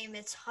player named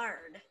It's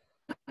Hard.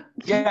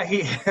 Yeah,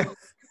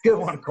 good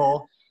one,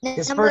 Cole.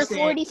 His Number first name-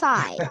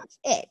 45.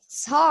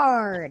 It's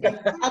hard. Of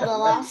the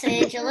Los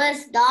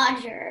Angeles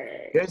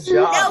Dodgers. Good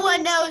job. No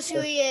one knows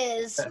who he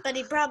is, but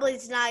he probably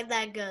is not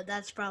that good.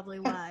 That's probably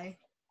why.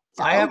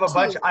 I have a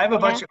bunch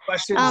of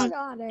questions.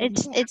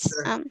 It's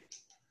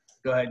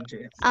Go ahead,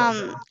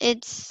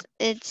 James.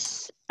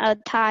 it's a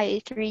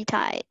tie.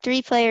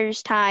 Three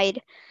players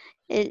tied.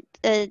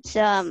 It's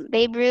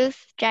Babe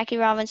Ruth, Jackie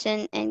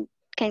Robinson, and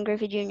Ken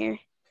Griffey Jr.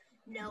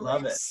 No,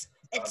 Love it's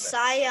Love it.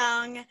 Cy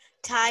Young,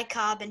 Ty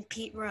Cobb, and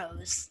Pete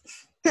Rose.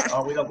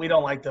 Oh, we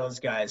don't like those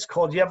guys.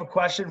 Cole, do you have a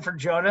question for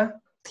Jonah?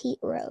 Pete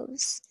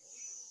Rose.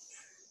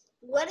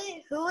 What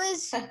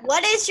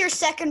is your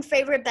second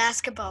favorite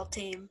basketball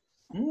team?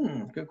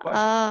 Good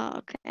question. Oh,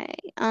 okay.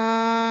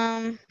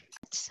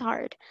 It's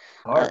hard.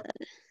 Hard.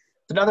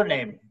 It's another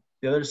name.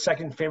 The other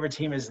second favorite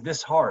team is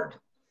This Hard.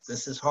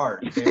 This is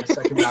hard. Favorite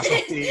second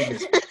basketball team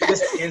is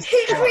This Is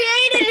He Hard.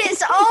 created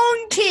his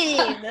own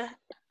team.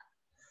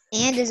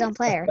 And his own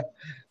player.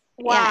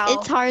 Wow. Yeah,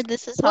 it's hard.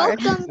 This is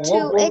hard. Welcome to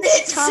Whoa.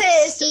 It's Tough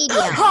This is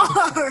Stadium.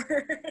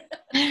 hard.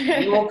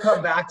 We will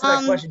come back to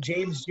that question.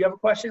 James, do you have a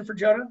question for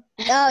Jonah?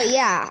 Oh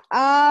yeah.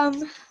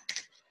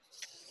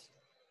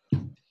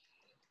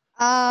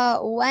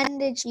 When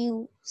did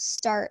you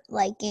start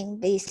liking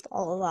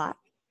baseball a lot,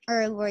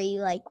 or were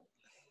you like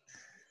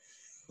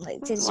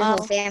does your whole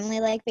Well- family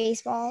like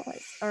baseball,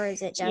 or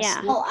is it just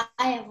Yeah. you? Oh,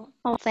 I have one.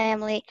 Whole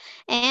family.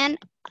 And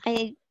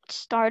I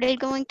started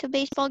going to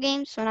baseball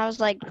games when I was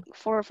like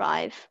 4 or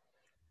 5.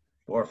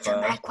 4 or To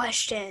my 5.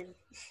 question.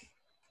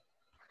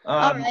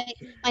 All right.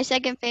 My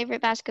second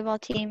favorite basketball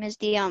team is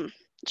the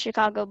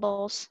Chicago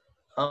Bulls.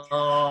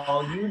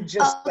 Oh, you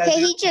just Oh, okay, said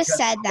he that just because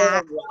said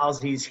that. Cole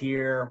Rousey's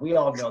here. We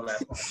all know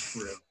that's not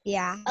true.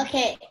 Yeah.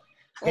 Okay.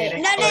 Wait.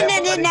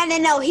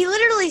 No. He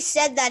literally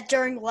said that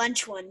during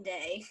lunch one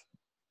day.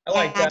 I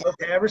like that.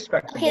 Okay, I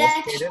respect the Okay,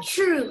 Bulls, that's Caden.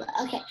 true.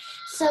 Okay.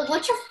 So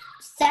what's your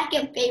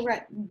second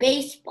favorite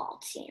baseball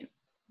team?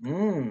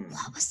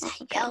 What was that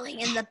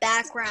yelling in the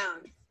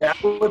background? That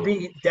would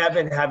be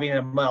Devin having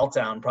a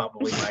meltdown,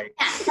 probably. Right?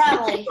 Yeah,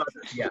 probably.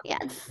 Yeah. Yeah.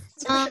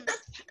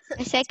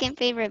 My second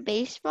favorite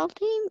baseball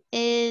team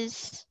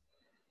is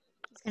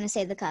I was gonna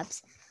say the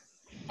Cubs.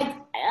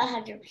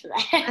 100%.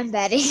 I'm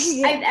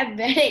betting. I'm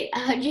betting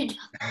 100.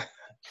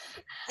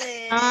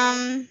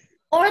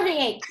 Or the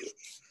Yankees.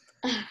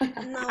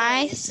 No,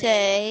 I it's-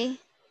 say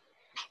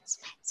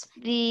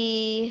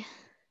the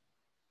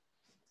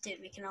Dude,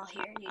 we can all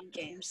hear you,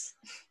 James.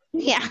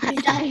 yeah.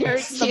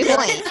 That's the you.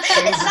 point.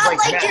 It's not like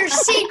like that. your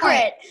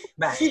secret.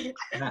 Matt.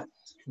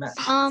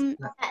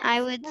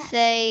 I would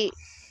say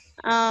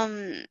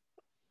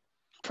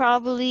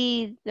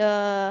probably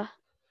the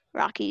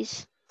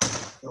Rockies.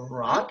 The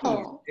Rockies.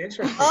 Oh.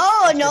 Interesting.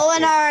 Oh,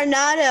 Nolan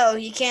Arenado.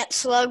 He can't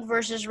slug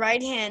versus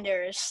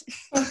right-handers.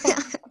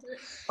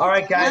 All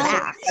right, guys.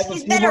 Yeah. I have a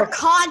He's few better more-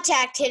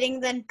 contact hitting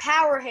than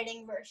power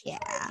hitting versus Yeah.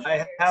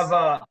 I have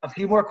a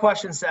few more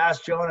questions to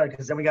ask Jonah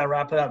because then we got to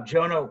wrap it up.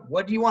 Jonah,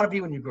 what do you want to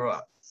be when you grow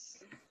up?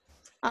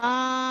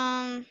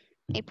 A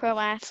pro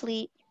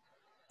athlete.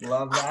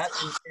 Love that.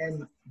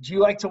 And do you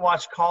like to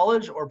watch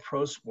college or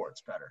pro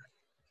sports better?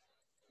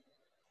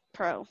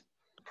 Pro.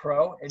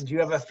 Pro. And do you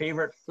have a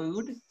favorite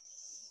food?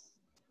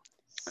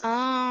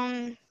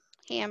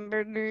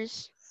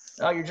 Hamburgers.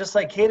 Oh, you're just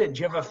like Kaden.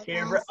 Do you have a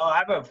favorite? Oh, I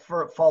have a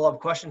follow-up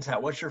question to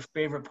that. What's your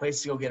favorite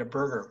place to go get a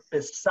burger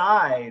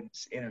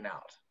besides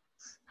In-N-Out?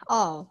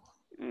 Oh.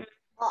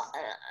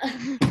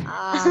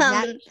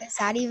 Uh, Is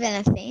that even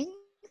a thing?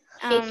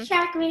 Shake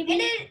Shack,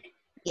 maybe?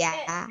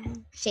 Yeah.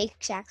 Shake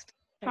Shack's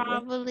pretty good.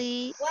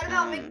 Probably. What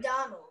about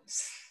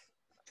McDonald's?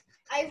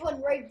 I have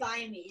one right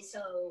by me,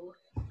 so.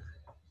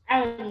 I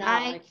don't know.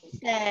 I'd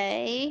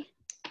say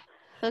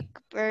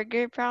Hook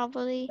Burger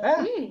probably.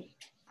 Yeah.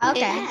 Okay.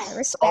 Yeah. I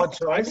respect. Solid I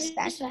choice.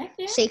 respect. Respect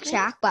it. Shake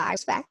Shack, but I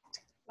respect.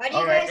 Why do you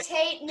All right. guys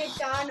hate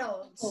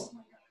McDonald's?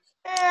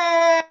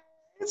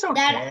 It's okay.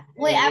 That,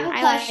 wait, I have a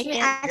I like question. it. I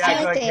Yeah, think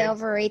go ahead, they Kate.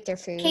 overrate their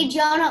food. Okay,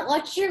 Jonah,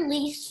 what's your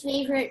least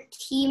favorite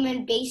team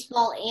in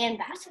baseball and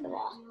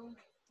basketball?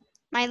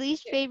 My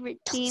least favorite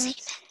team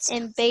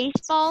in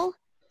baseball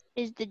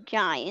is the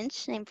Giants,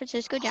 San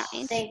Francisco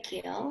Giants. Thank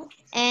you.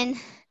 And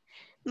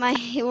my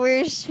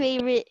least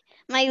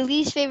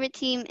favorite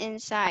team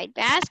inside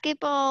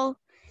basketball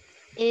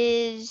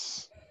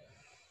is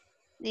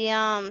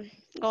the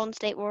Golden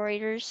State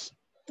Warriors.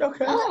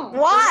 Okay. Oh,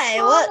 Why?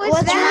 What's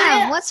What's wrong?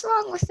 them? What's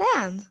wrong with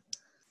them?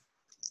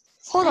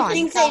 Hold I on.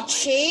 Think they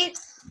cheat?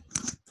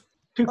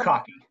 Too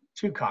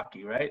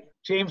cocky, right?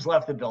 James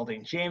left the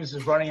building. James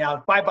is running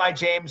out. Bye-bye,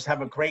 James.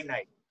 Have a great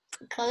night.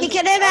 He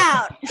can it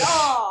out.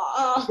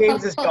 Oh.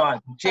 James is gone.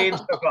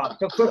 James took off.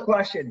 So, quick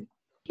question: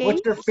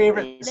 What's your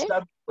favorite James,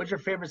 What's your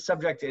favorite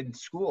subject in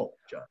school,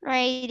 John?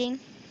 Writing.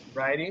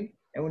 Writing.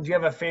 And would you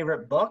have a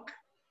favorite book?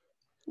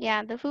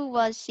 Yeah, the Who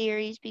Was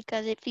series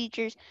because it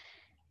features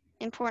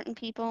important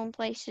people and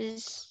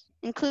places,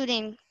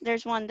 including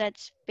there's one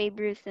that's Babe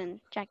Ruth and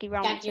Jackie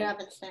Robinson. Jackie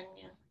Robinson,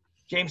 yeah.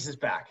 James is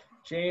back.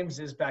 James,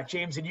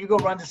 did you go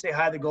run to say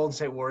hi to the Golden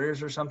State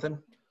Warriors or something?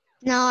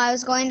 No, I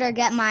was going to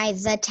get my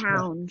The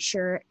Town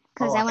shirt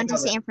because Oh, I went I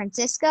to know that. San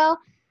Francisco.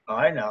 Oh,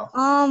 I know.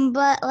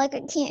 But like I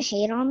can't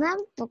hate on them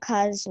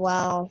because,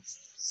 well,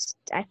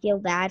 I feel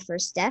bad for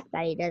Steph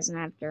that he doesn't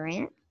have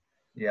Durant.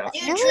 Yeah.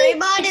 Dude, Really?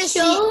 Draymond is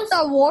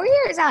The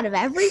Warriors out of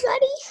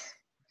everybody?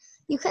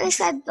 You could have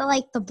said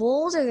the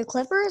Bulls or the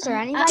Clippers or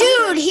anybody.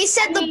 Dude, he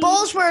said the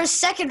Bulls were his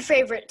second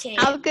favorite team.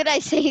 How could I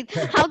say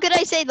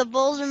the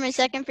Bulls are my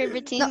second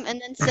favorite team and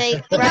then say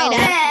No, right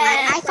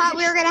after? I thought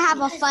we were gonna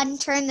have a fun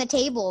turn the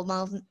table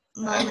moment.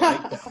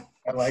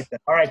 I like that.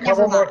 All right,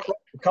 Never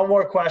couple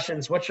more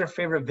questions. What's your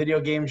favorite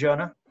video game,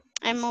 Jonah?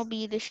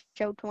 MLB The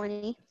Show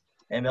 20.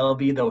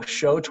 MLB The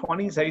Show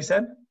 20, is that you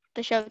said?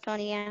 The Show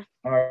 20, yeah.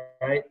 All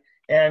right.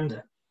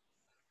 And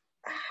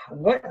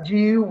what do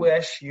you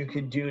wish you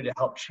could do to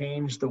help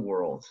change the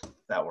world?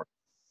 That works.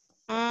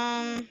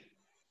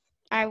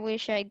 I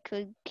wish I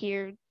could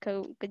cure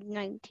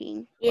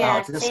COVID-19. Yeah,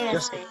 Wow, same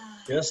as me.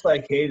 Just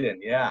like Hayden.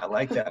 Yeah, I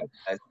like that.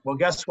 Well,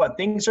 guess what?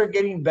 Things are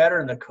getting better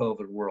in the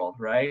COVID world,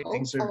 right?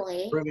 Things are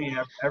Hopefully. improving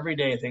every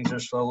day. Things are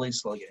slowly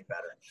getting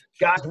better.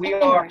 Guys, we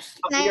are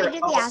Can I do the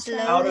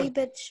outro?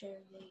 but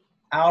surely.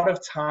 out of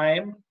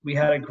time. We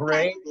had a Can I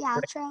great do the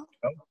outro?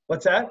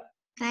 What's that?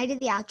 Can I do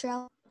the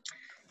outro?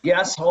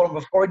 Yes, hold on.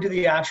 Before we do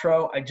the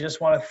outro, I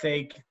just want to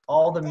thank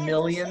all the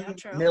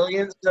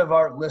millions of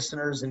our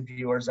listeners and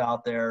viewers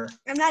out there.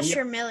 I'm not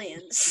sure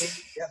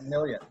millions. Yeah,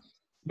 millions.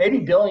 Maybe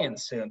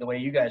billions soon, the way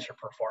you guys are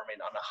performing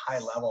on a high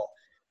level.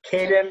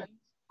 Caden,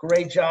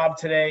 great job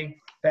today.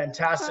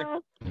 Fantastic.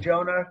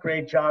 Jonah,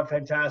 great job.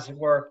 Fantastic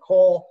work.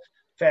 Cole,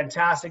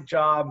 fantastic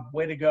job.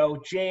 Way to go.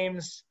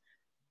 James,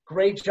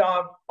 great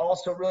job.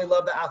 Also, really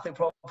love the Athlete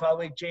Profile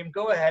Week. James,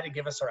 go ahead and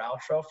give us our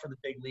outro for the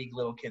Big League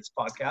Little Kids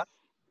podcast.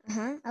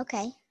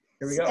 Okay.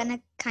 Here we It's go. gonna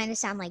kind of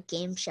sound like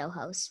game show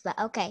host, but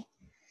okay.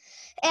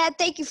 And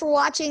thank you for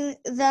watching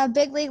the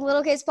Big League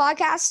Little Kids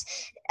podcast.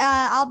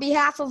 On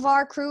behalf of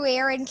our crew,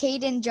 Aaron,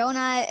 Caden,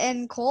 Jonah,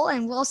 and Cole,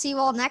 and we'll see you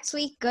all next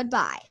week.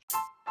 Goodbye.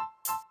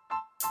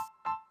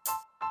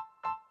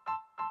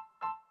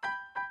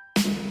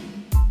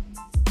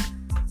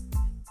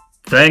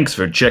 Thanks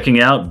for checking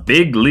out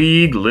Big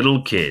League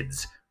Little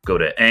Kids. Go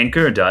to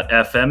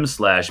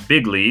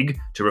anchor.fm/bigleague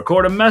to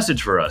record a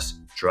message for us.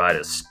 Try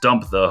to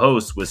stump the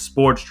host with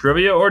sports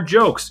trivia or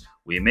jokes.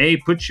 We may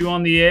put you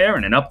on the air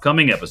in an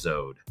upcoming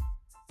episode.